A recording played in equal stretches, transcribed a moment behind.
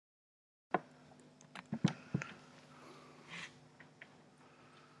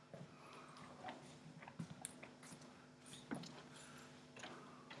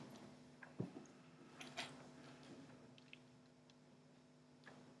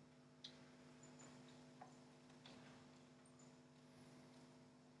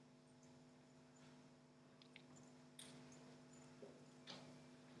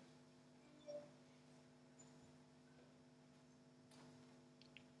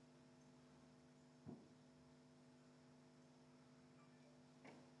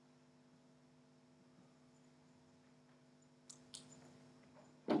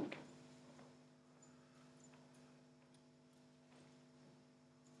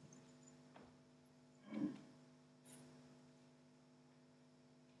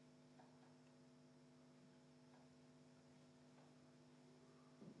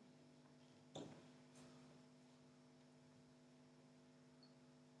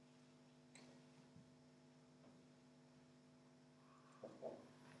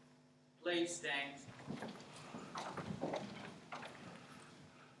Please stand.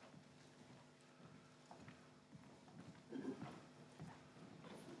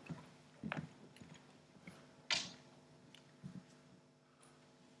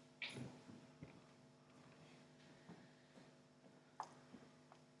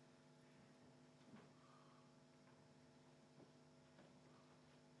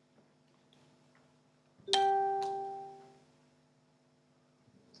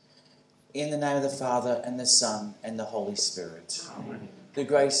 In the name of the Father, and the Son, and the Holy Spirit. Amen. The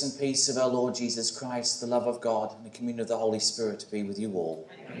grace and peace of our Lord Jesus Christ, the love of God, and the communion of the Holy Spirit be with you all.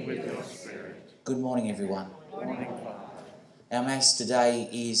 And with your spirit. Good morning, everyone. Morning, Father. Our Mass today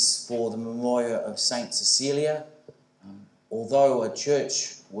is for the memorial of Saint Cecilia. Although a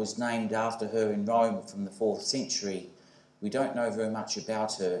church was named after her in Rome from the 4th century, we don't know very much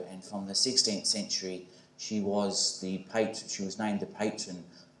about her, and from the 16th century she was named the patron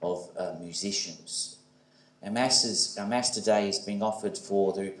of musicians. Our Mass today is being offered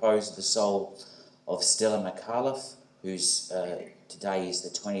for the repose of the soul of Stella McAuliffe, whose today is the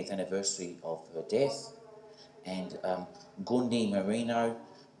 20th anniversary of her death, and Gundi Marino,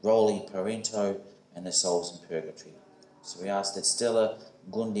 Rolly Parento, and the souls in purgatory. So we ask that Stella,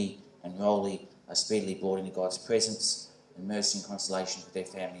 Gundi, and Rolly are speedily brought into God's presence and mercy and consolation for their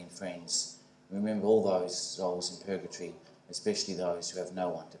family and friends. And remember all those souls in purgatory, especially those who have no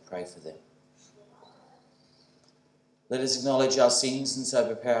one to pray for them. Let us acknowledge our sins and so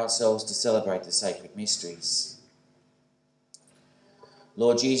prepare ourselves to celebrate the sacred mysteries.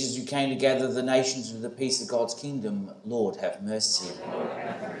 Lord Jesus, you came to gather the nations into the peace of God's kingdom. Lord, have mercy. Lord,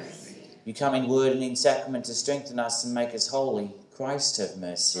 have mercy. You come in word and in sacrament to strengthen us and make us holy. Christ, have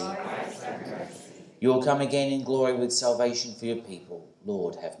mercy. Christ, have mercy. You will come again in glory with salvation for your people.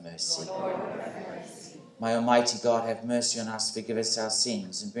 Lord, have mercy. Lord, have mercy. May Almighty God have mercy on us, forgive us our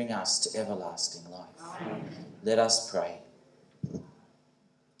sins, and bring us to everlasting life. Amen. Let us pray.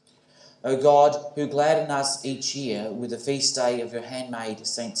 O God, who gladden us each year with the feast day of your handmaid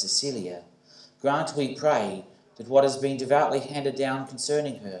Saint Cecilia, grant, we pray, that what has been devoutly handed down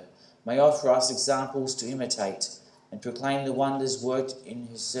concerning her may offer us examples to imitate and proclaim the wonders worked in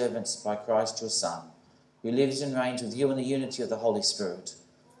his servants by Christ your Son, who lives and reigns with you in the unity of the Holy Spirit,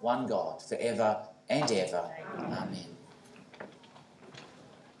 one God, for ever and ever. Amen.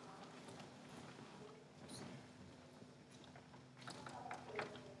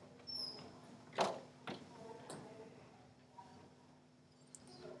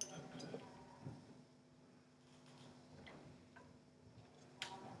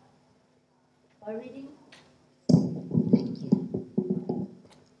 A reading? Thank you.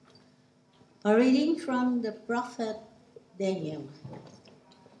 A reading from the prophet Daniel.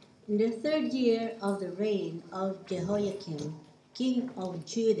 In the 3rd year of the reign of Jehoiakim, king of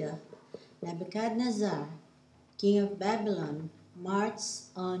Judah, Nebuchadnezzar, king of Babylon, marched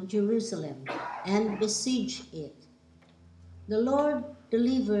on Jerusalem and besieged it. The Lord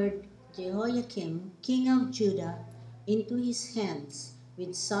delivered Jehoiakim, king of Judah, into his hands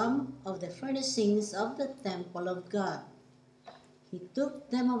with some of the furnishings of the temple of God. He took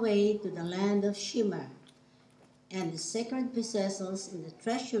them away to the land of Shimer and the sacred vessels in the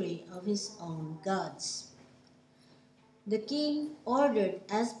treasury of his own gods. The king ordered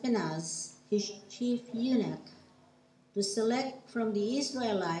Aspenaz, his chief eunuch, to select from the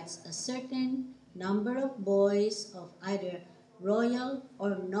Israelites a certain number of boys of either royal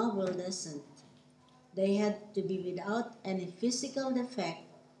or noble descent. They had to be without any physical defect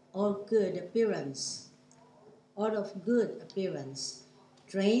or of good appearance,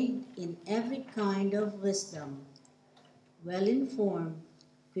 trained in every kind of wisdom, well-informed,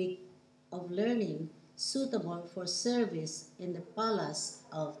 quick of learning, suitable for service in the palace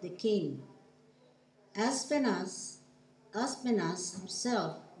of the king. Aspenaz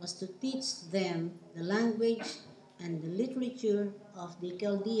himself was to teach them the language and the literature of the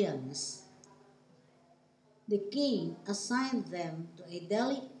Chaldeans. The king assigned them to a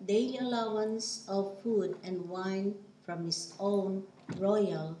daily allowance of food and wine from his own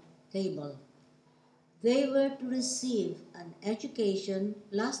royal table. They were to receive an education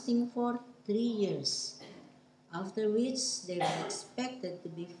lasting for 3 years, after which they were expected to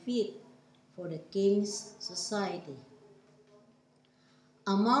be fit for the king's society.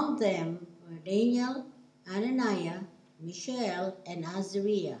 Among them were Daniel, Ananiah, Mishael, and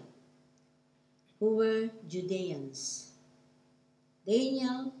Azariah, who were Judeans.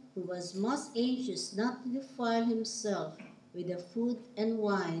 Daniel, who was most anxious not to defile himself with the food and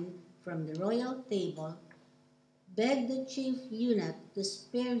wine from the royal table, begged the chief eunuch to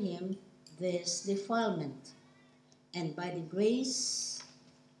spare him this defilement, and by the grace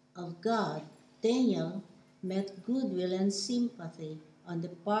of God, Daniel met goodwill and sympathy on the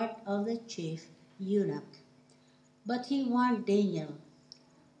part of the chief eunuch. But he warned Daniel,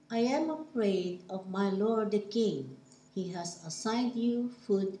 "I am afraid of my lord the king. He has assigned you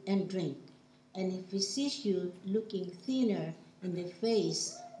food and drink, and if he sees you looking thinner in the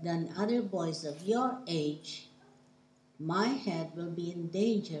face than other boys of your age, my head will be in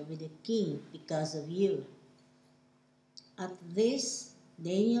danger with the king because of you." At this,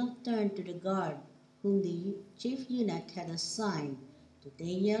 Daniel turned to the guard whom the chief eunuch had assigned to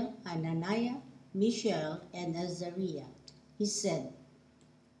Daniel, Hananiah, Mishael, and Azariah. He said,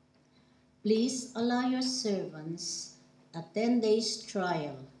 "Please allow your servants a 10 days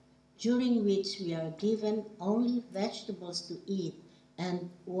trial, during which we are given only vegetables to eat and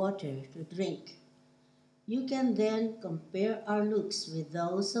water to drink. You can then compare our looks with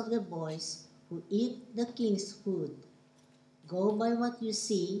those of the boys who eat the king's food. Go by what you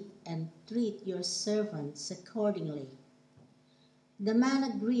see and treat your servants accordingly." The man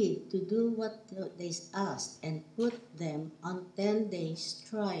agreed to do what they asked and put them on 10 days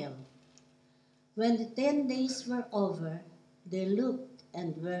trial. When the 10 days were over, they looked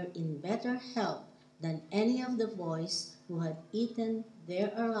and were in better health than any of the boys who had eaten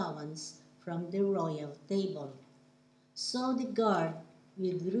their allowance from the royal table. So the guard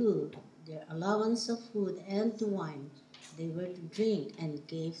withdrew their allowance of food and wine they were to drink and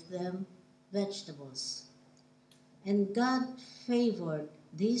gave them vegetables. And God favored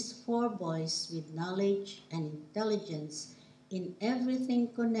these 4 boys with knowledge and intelligence in everything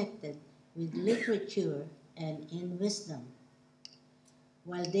connected with literature and in wisdom,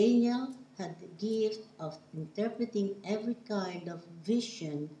 while Daniel had the gift of interpreting every kind of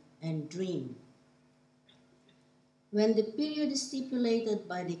vision and dream. When the period stipulated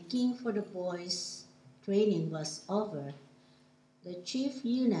by the king for the boys' training was over, the chief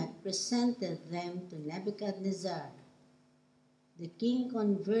eunuch presented them to Nebuchadnezzar. The king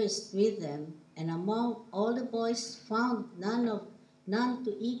conversed with them, and among all the boys found none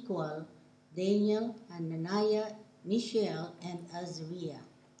to equal Daniel, Hananiah, Mishael, and Azariah.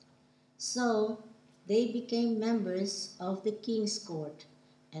 So they became members of the king's court,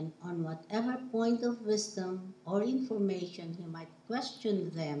 and on whatever point of wisdom or information he might question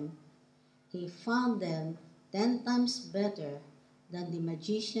them, he found them 10 times better than the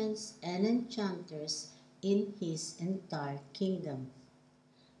magicians and enchanters in his entire kingdom.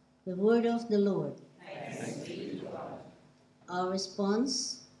 The word of the Lord. Thanks be to God. Our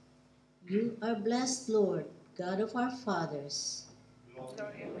response: You are blessed, Lord, God of our fathers.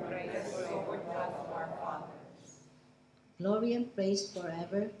 Glory and praise, Lord God of our fathers. Glory and praise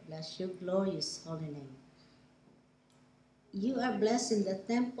forever. Bless your glorious holy name. You are blessed in the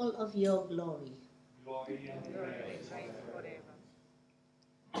temple of your glory. Glory and praise forever.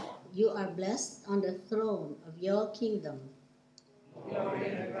 You are blessed on the throne of your kingdom. Glory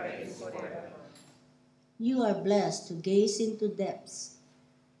and praise forever. You are blessed to gaze into depths.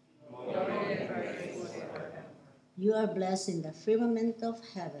 Glory and praise forever. You are blessed in the firmament of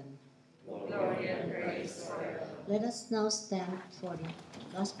heaven. Glory and praise forever. Let us now stand for the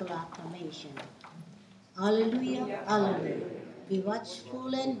gospel acclamation. Alleluia, alleluia. Be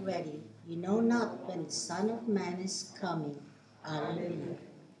watchful and ready. You know not when the Son of Man is coming. Alleluia.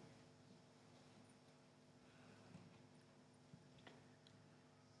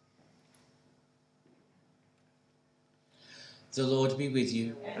 The Lord be with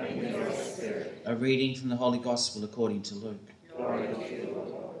you. And with your spirit. A reading from the Holy Gospel according to Luke. Glory to you,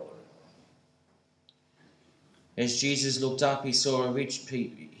 Lord. As Jesus looked up, he saw rich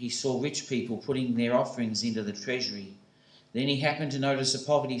people putting their offerings into the treasury. Then he happened to notice a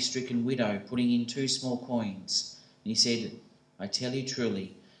poverty-stricken widow putting in 2 small coins. And he said, "I tell you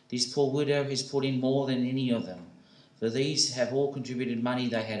truly, this poor widow has put in more than any of them, for these have all contributed money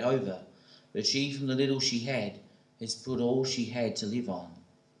they had over, but she, from the little she had, has put all she had to live on."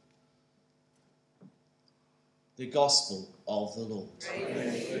 The Gospel of the Lord.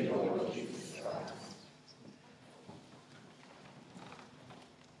 Praise to you, Lord Jesus Christ.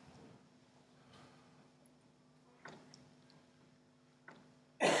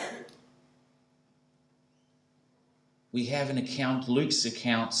 We have an account, Luke's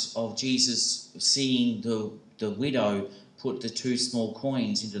account, of Jesus seeing the widow put the 2 small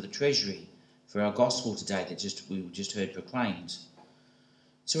coins into the treasury for our gospel today that we just heard proclaimed.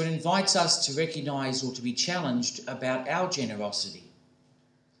 So it invites us to recognise or to be challenged about our generosity.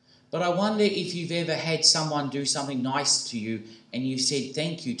 But I wonder if you've ever had someone do something nice to you and you said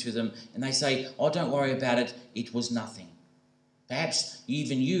thank you to them and they say, "Oh, don't worry about it, it was nothing." Perhaps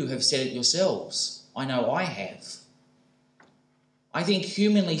even you have said it yourselves. I know I have. I think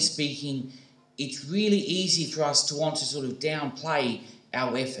humanly speaking, it's really easy for us to want to sort of downplay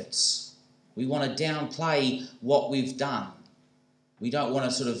our efforts. We want to downplay what we've done. We don't want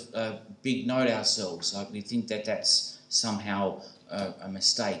to sort of big note ourselves, like we think that that's somehow a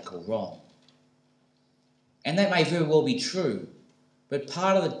mistake or wrong. And that may very well be true, but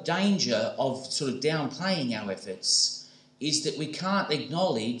part of the danger of sort of downplaying our efforts is that we can't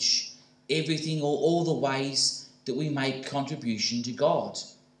acknowledge everything or all the ways that we make contribution to God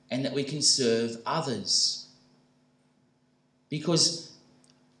and that we can serve others. Because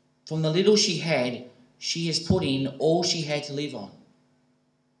from the little she had, she has put in all she had to live on.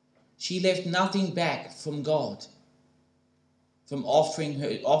 She left nothing back from God, from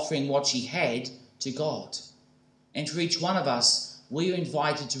offering what she had to God. And for each one of us, we are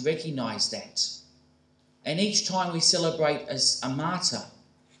invited to recognise that. And each time we celebrate as a martyr,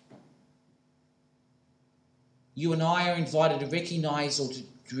 you and I are invited to recognise or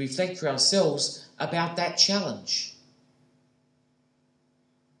to reflect for ourselves about that challenge.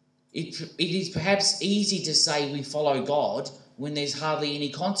 It is perhaps easy to say we follow God when there's hardly any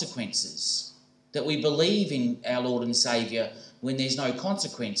consequences, that we believe in our Lord and Saviour when there's no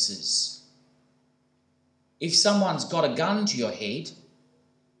consequences. If someone's got a gun to your head,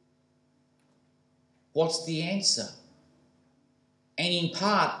 what's the answer? And in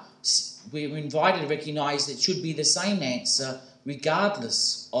part, we're invited to recognise that it should be the same answer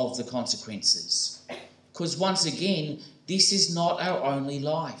regardless of the consequences. Because once again, this is not our only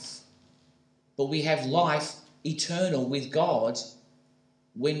life. But we have life eternal with God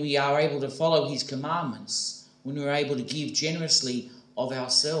when we are able to follow his commandments, when we're able to give generously of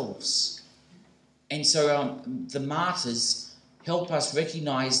ourselves. And so the martyrs help us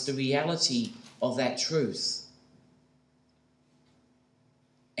recognise the reality of that truth.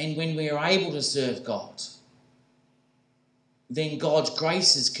 And when we are able to serve God, then God's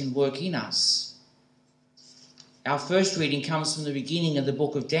graces can work in us. Our first reading comes from the beginning of the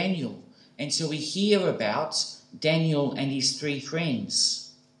book of Daniel. And so we hear about Daniel and his 3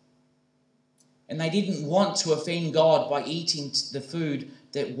 friends. And they didn't want to offend God by eating the food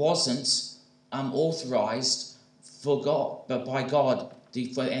that wasn't authorised for God, but by God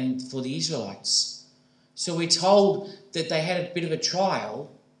and for the Israelites. So we're told that they had a bit of a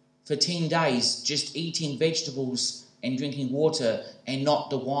trial for 10 days, just eating vegetables and drinking water and not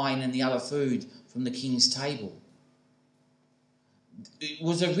the wine and the other food from the king's table. It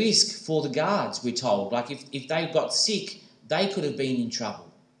was a risk for the guards, we're told. Like if they got sick, they could have been in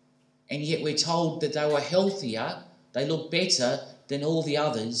trouble. And yet we're told that they were healthier, they looked better than all the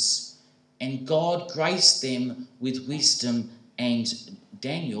others, and God graced them with wisdom and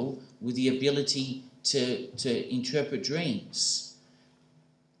Daniel with the ability to interpret dreams.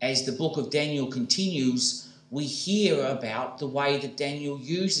 As the book of Daniel continues, we hear about the way that Daniel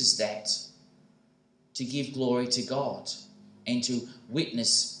uses that to give glory to God and to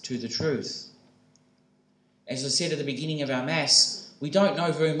witness to the truth. As I said at the beginning of our Mass, we don't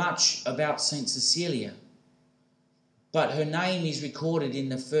know very much about St. Cecilia, but her name is recorded in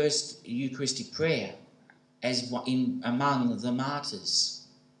the first Eucharistic prayer as among the martyrs.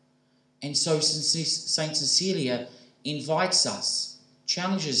 And so St. Cecilia invites us,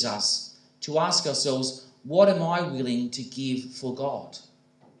 challenges us to ask ourselves, what am I willing to give for God?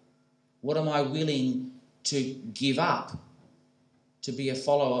 What am I willing to give up to be a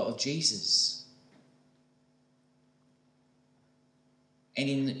follower of Jesus? And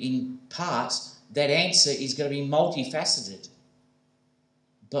in part, that answer is going to be multifaceted.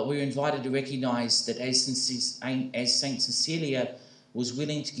 But we're invited to recognise that as St. Cecilia was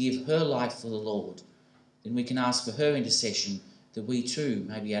willing to give her life for the Lord, then we can ask for her intercession that we too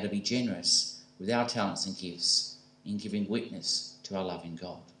may be able to be generous with our talents and gifts in giving witness to our loving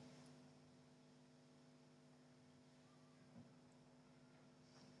God.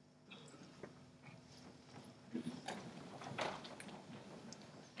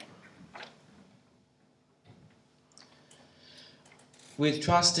 With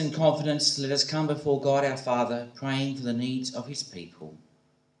trust and confidence, let us come before God our Father, praying for the needs of his people.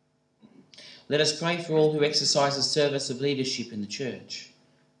 Let us pray for all who exercise the service of leadership in the Church.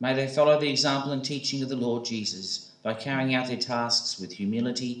 May they follow the example and teaching of the Lord Jesus by carrying out their tasks with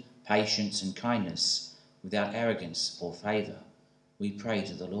humility, patience and kindness, without arrogance or favour. We pray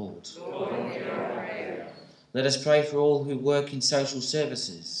to the Lord. Let us pray for all who work in social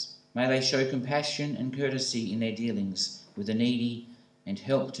services. May they show compassion and courtesy in their dealings with the needy and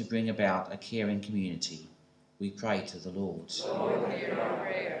help to bring about a caring community. We pray to the Lord. Lord, hear our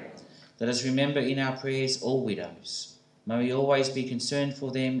prayer. Let us remember in our prayers all widows. May we always be concerned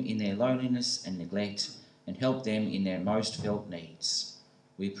for them in their loneliness and neglect, and help them in their most felt needs.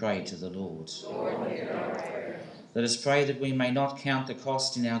 We pray to the Lord. Lord, hear our prayer. Let us pray that we may not count the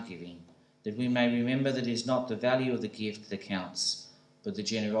cost in our giving, that we may remember that it is not the value of the gift that counts, but the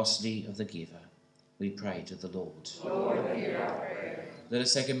generosity of the giver. We pray to the Lord. Lord, hear our prayer. Let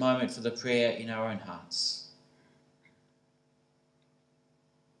us take a moment for the prayer in our own hearts.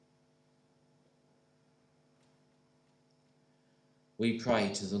 We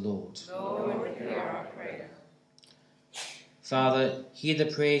pray to the Lord. Lord, hear our prayer. Father, hear the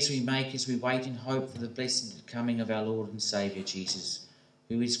prayers we make as we wait in hope for the blessed coming of our Lord and Saviour Jesus,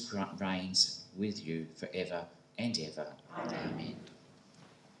 who reigns with you forever and ever. Amen.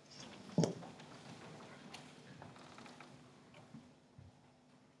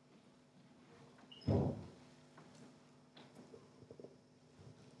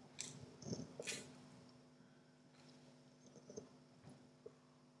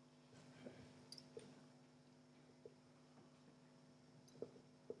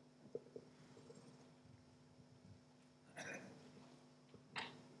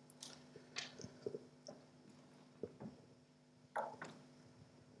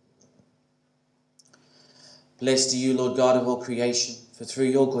 Blessed are you, Lord God of all creation, for through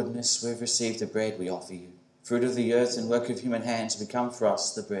your goodness we have received the bread we offer you. Fruit of the earth and work of human hands, become for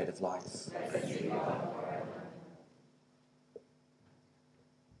us the bread of life.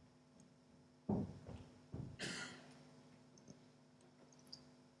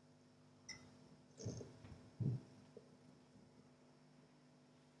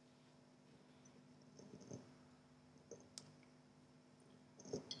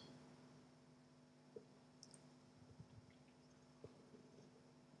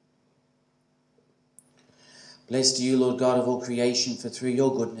 Blessed are you, Lord God of all creation, for through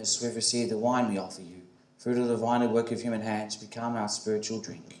your goodness we have received the wine we offer you. Fruit of the vine and work of human hands, become our spiritual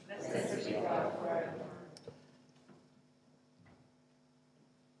drink. Blessed be God forever.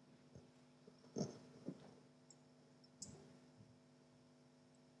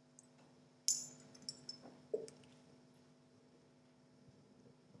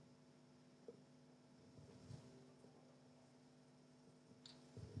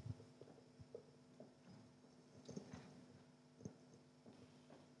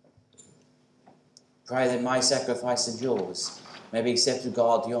 Pray that my sacrifice and yours may be accepted to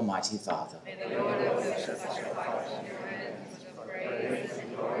God, the Almighty Father. May the Lord accept the sacrifice in your hands of praise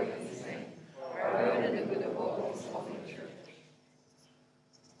and glory in his name, our good and the good of all his holy church.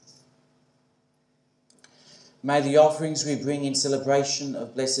 May the offerings we bring in celebration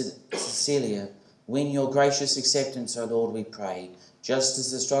of Blessed Cecilia win your gracious acceptance, O Lord, we pray, just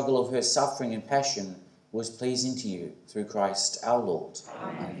as the struggle of her suffering and passion was pleasing to you, through Christ our Lord.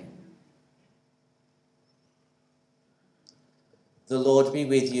 Amen. The Lord be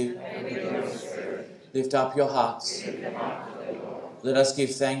with you. And with your spirit, Lift up your hearts. lift them up to the Lord. Let us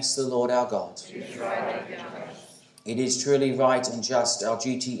give thanks to the Lord our God. It is right and just. It is truly right and just, our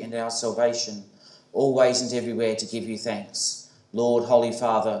duty and our salvation, always and everywhere to give you thanks, Lord, Holy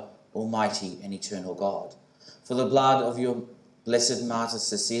Father, Almighty and eternal God. For the blood of your blessed martyr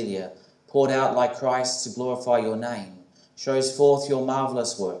Cecilia, poured out like Christ to glorify your name, shows forth your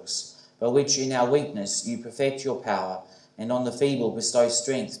marvellous works, by which in our weakness you perfect your power, and on the feeble bestow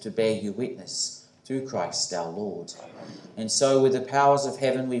strength to bear you witness, through Christ our Lord. And so with the powers of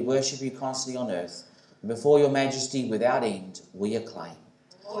heaven we worship you constantly on earth, and before your majesty without end we acclaim.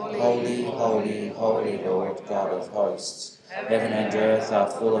 Holy, holy, holy Lord, God of hosts, heaven and earth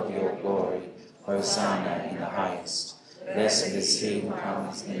are full of your glory. Hosanna in the highest. Blessed is he who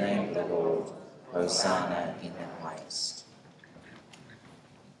comes in the name of the Lord. Hosanna in the highest.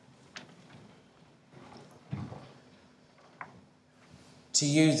 To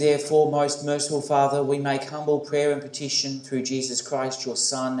you, therefore, most merciful Father, we make humble prayer and petition through Jesus Christ, your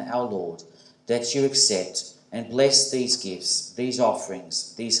Son, our Lord, that you accept and bless these gifts, these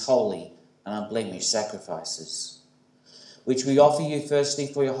offerings, these holy and unblemished sacrifices, which we offer you firstly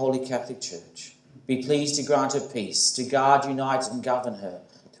for your holy Catholic Church. Be pleased to grant her peace, to guard, unite and govern her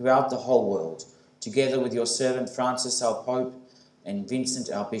throughout the whole world, together with your servant Francis, our Pope, and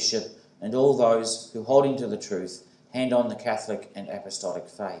Vincent, our Bishop, and all those who, holding to the truth, hand on the Catholic and Apostolic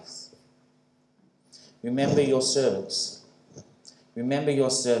faith. Remember your servants. Remember your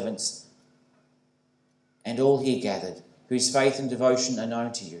servants and all here gathered, whose faith and devotion are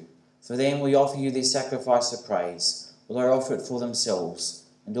known to you. For them we offer you this sacrifice of praise, although offer it for themselves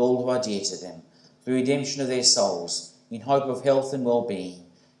and all who are dear to them, the redemption of their souls, in hope of health and well-being,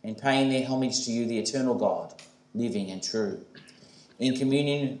 and paying their homage to you, the eternal God, living and true. In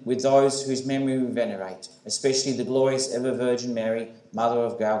communion with those whose memory we venerate, especially the glorious ever Virgin Mary, Mother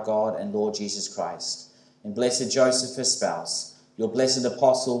of our God and Lord Jesus Christ, and blessed Joseph, her spouse, your blessed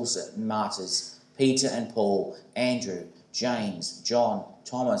apostles and martyrs, Peter and Paul, Andrew, James, John,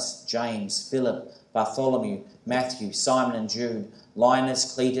 Thomas, James, Philip, Bartholomew, Matthew, Simon and Jude,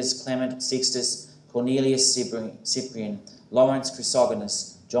 Linus, Cletus, Clement, Sixtus, Cornelius, Cyprian, Lawrence,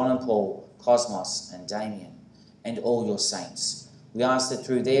 Chrysogonus, John and Paul, Cosmos and Damien, and all your saints. We ask that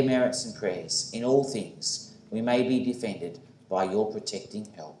through their merits and prayers, in all things, we may be defended by your protecting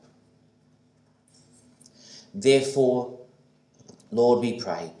help. Therefore, Lord, we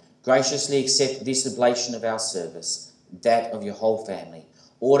pray, graciously accept this oblation of our service, that of your whole family.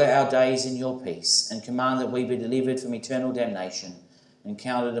 Order our days in your peace, and command that we be delivered from eternal damnation and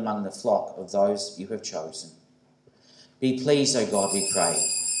counted among the flock of those you have chosen. Be pleased, O God, we pray,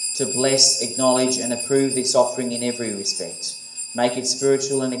 to bless, acknowledge and approve this offering in every respect. Make it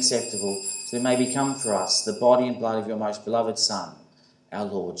spiritual and acceptable, so it may become for us the body and blood of your most beloved Son, our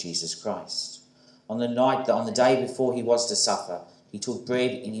Lord Jesus Christ. On the day before he was to suffer, he took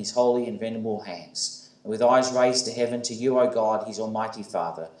bread in his holy and venerable hands, and with eyes raised to heaven to you, O God, his almighty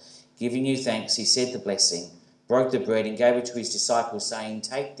Father, giving you thanks, he said the blessing, broke the bread and gave it to his disciples, saying,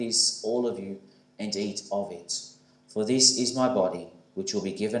 "Take this, all of you, and eat of it. For this is my body, which will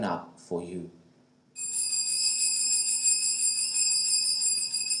be given up for you."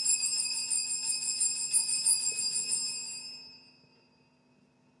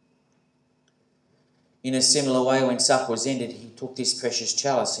 In a similar way, when supper was ended, he took this precious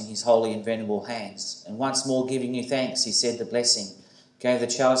chalice in his holy and venerable hands, and once more giving you thanks, he said the blessing, gave the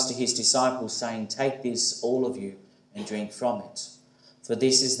chalice to his disciples, saying, "Take this, all of you, and drink from it. For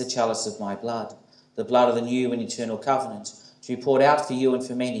this is the chalice of my blood, the blood of the new and eternal covenant, to be poured out for you and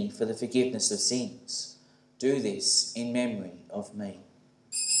for many for the forgiveness of sins. Do this in memory of me."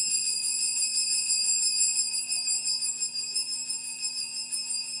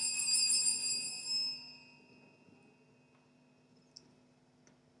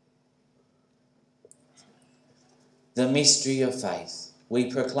 The mystery of faith. We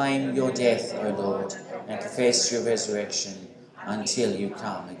proclaim your death, O Lord, and profess your resurrection until you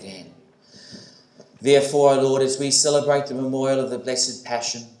come again. Therefore, O Lord, as we celebrate the memorial of the blessed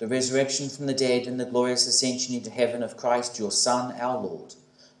Passion, the resurrection from the dead, and the glorious ascension into heaven of Christ, your Son, our Lord,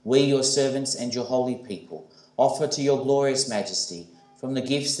 we, your servants and your holy people, offer to your glorious majesty, from the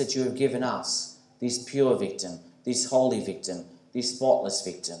gifts that you have given us, this pure victim, this holy victim, this spotless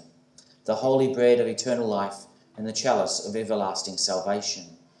victim, the holy bread of eternal life, and the chalice of everlasting salvation.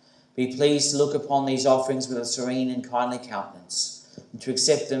 Be pleased to look upon these offerings with a serene and kindly countenance, and to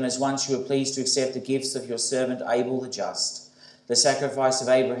accept them as once you were pleased to accept the gifts of your servant Abel the just, the sacrifice of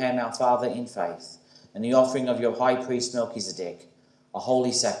Abraham our father in faith, and the offering of your high priest Melchizedek, a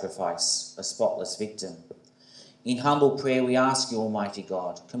holy sacrifice, a spotless victim. In humble prayer we ask you, Almighty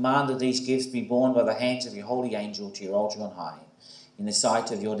God, command that these gifts be borne by the hands of your holy angel to your altar on high, in the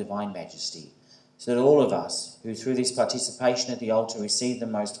sight of your divine majesty, so that all of us, who through this participation at the altar receive the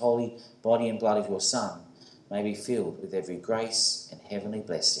most holy body and blood of your Son, may be filled with every grace and heavenly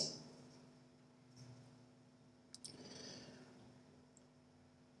blessing.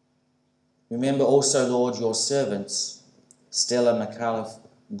 Remember also, Lord, your servants, Stella McAuliffe,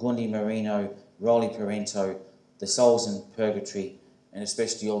 Gundi Marino, Rolly Parento, the souls in purgatory, and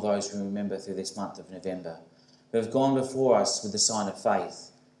especially all those we remember through this month of November, who have gone before us with the sign of faith,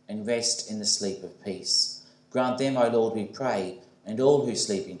 and rest in the sleep of peace. Grant them, O Lord, we pray, and all who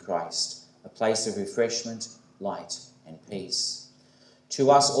sleep in Christ, a place of refreshment, light, and peace.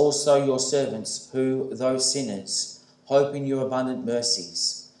 To us also, your servants, who, though sinners, hope in your abundant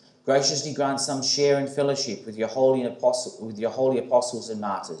mercies, graciously grant some share and fellowship with your holy apostles and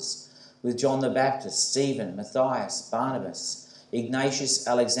martyrs, with John the Baptist, Stephen, Matthias, Barnabas, Ignatius,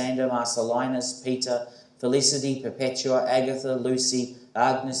 Alexander, Marcellinus, Peter, Felicity, Perpetua, Agatha, Lucy,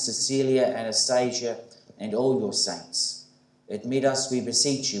 Agnes, Cecilia, Anastasia, and all your saints. Admit us, we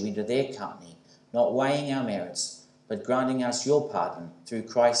beseech you, into their company, not weighing our merits, but granting us your pardon through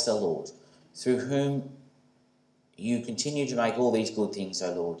Christ our Lord, through whom you continue to make all these good things,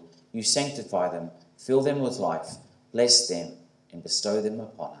 O Lord. You sanctify them, fill them with life, bless them, and bestow them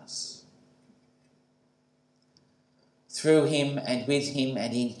upon us. Through him, and with him,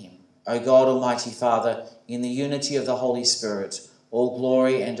 and in him, O God, Almighty Father, in the unity of the Holy Spirit, all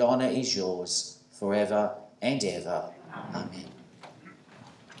glory and honour is yours, forever and ever. Amen.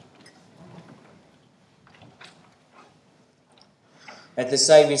 At the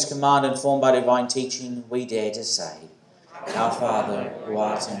Saviour's command, informed by divine teaching, we dare to say, Our Father, who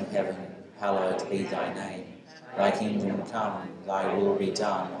art in heaven, hallowed be thy name. Thy kingdom come, thy will be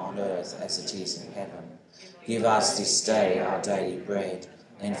done on earth as it is in heaven. Give us this day our daily bread,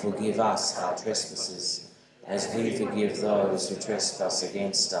 and forgive us our trespasses, as we forgive those who trespass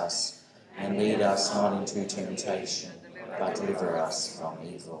against us. And lead us not into temptation, but deliver us from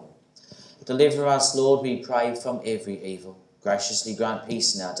evil. Deliver us, Lord, we pray, from every evil. Graciously grant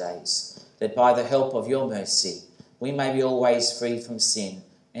peace in our days, that by the help of your mercy we may be always free from sin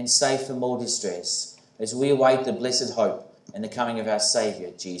and safe from all distress, as we await the blessed hope and the coming of our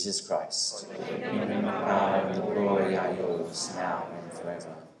Saviour, Jesus Christ. In whom the power and the glory are yours, now and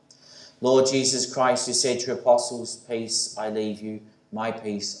forever. Lord Jesus Christ, who said to your apostles, "Peace I leave you, my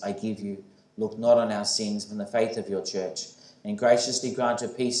peace I give you," look not on our sins, but on the faith of your church, and graciously grant her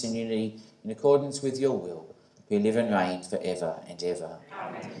peace and unity in accordance with your will, who live and reign for ever and ever.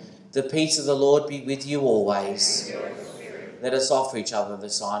 Amen. The peace of the Lord be with you always. Let us offer each other the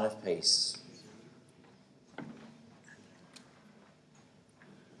sign of peace.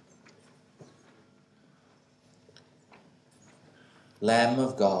 Lamb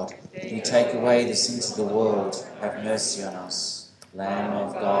of God, you take away the sins of the world, have mercy on us. Lamb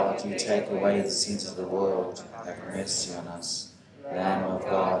of God, you take away the sins of the world, have mercy on us. Lamb of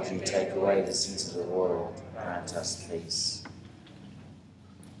God, you take away the sins of the world, grant us peace.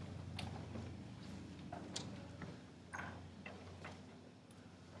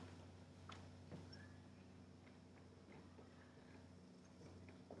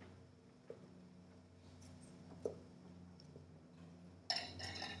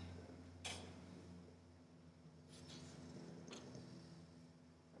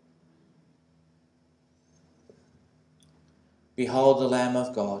 Behold the Lamb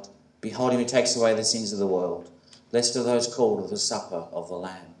of God. Behold him who takes away the sins of the world. Blessed are those called to the supper of the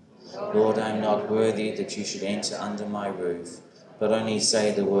Lamb. Lord, I am not worthy that you should enter under my roof, but only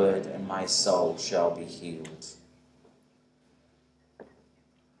say the word, and my soul shall be healed.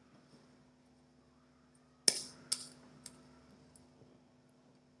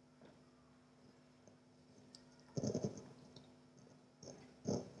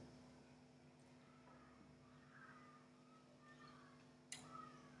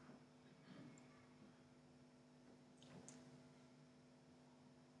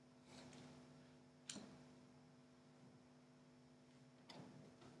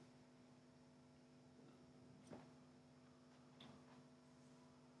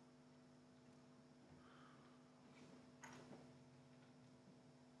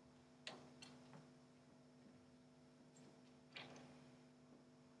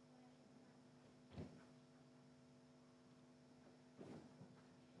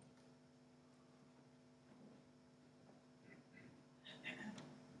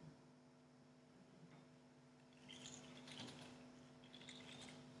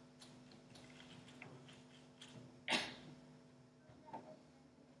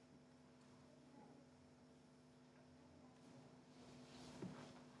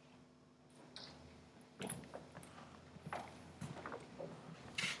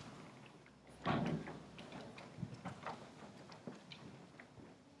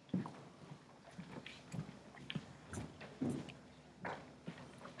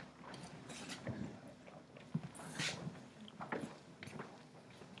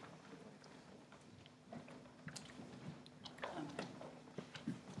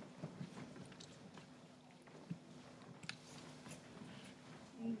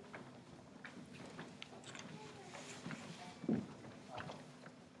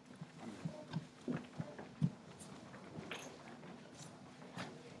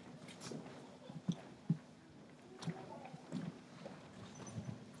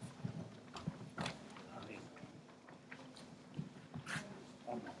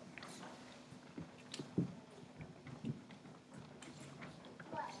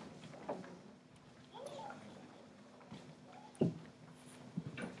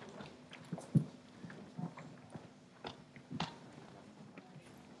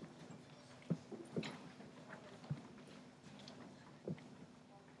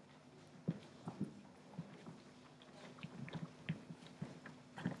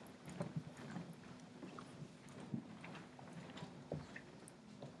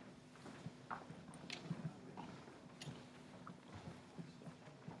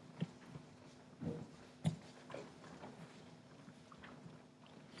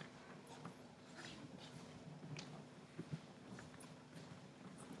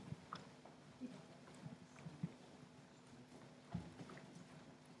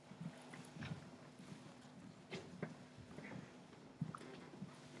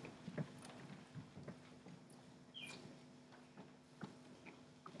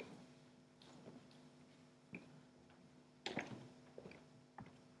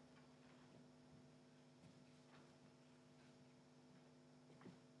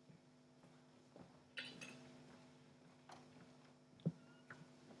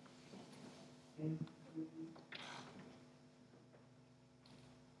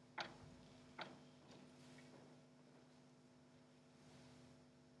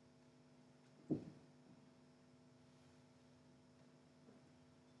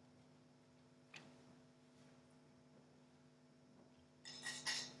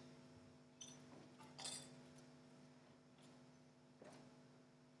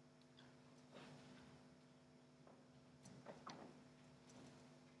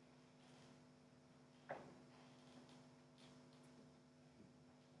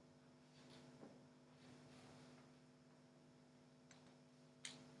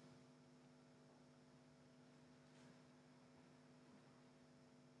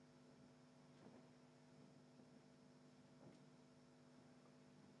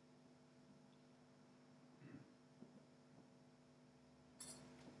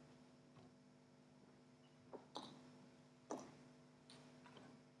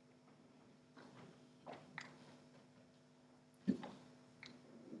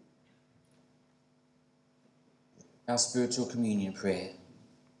 Our spiritual communion prayer.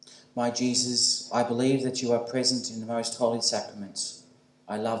 My Jesus, I believe that you are present in the most holy sacrament.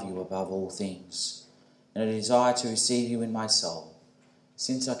 I love you above all things, and I desire to receive you in my soul.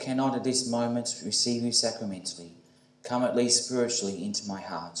 Since I cannot at this moment receive you sacramentally, come at least spiritually into my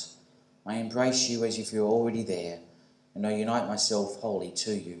heart. I embrace you as if you are already there, and I unite myself wholly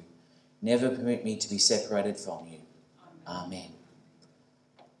to you. Never permit me to be separated from you. Amen.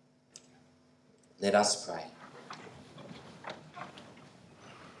 Let us pray.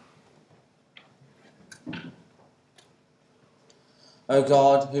 O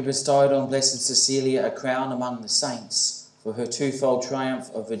God, who bestowed on Blessed Cecilia a crown among the saints for her twofold triumph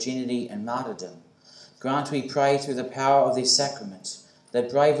of virginity and martyrdom, grant, we pray, through the power of this sacrament,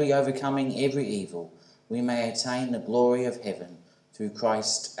 that bravely overcoming every evil, we may attain the glory of heaven through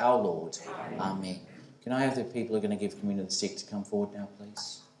Christ our Lord. Amen. Can I have the people who are going to give communion to the sick to come forward now,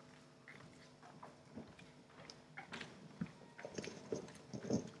 please?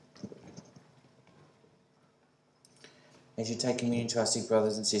 As you take communion to our sick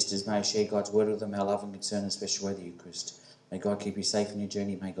brothers and sisters, may I share God's word with them, our love and concern, especially the Eucharist. May God keep you safe in your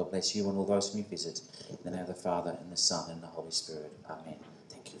journey. May God bless you and all those whom you visit. In the name of the Father, and the Son, and the Holy Spirit. Amen.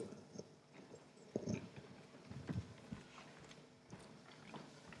 Thank you.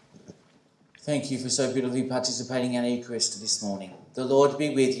 Thank you for so beautifully participating in our Eucharist this morning. The Lord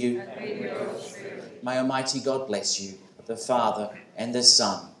be with you. And with your spirit. May Almighty God bless you, the Father, and the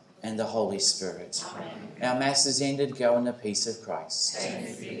Son, and the Holy Spirit. Amen. Our Mass is ended. Go in the peace of Christ.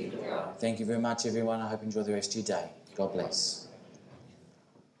 Thanks be to God. Thank you very much, everyone. I hope you enjoy the rest of your day. God bless.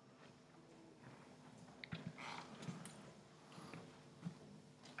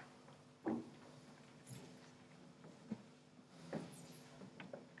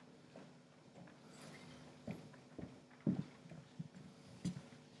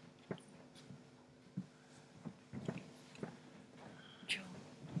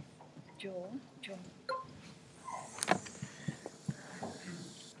 John.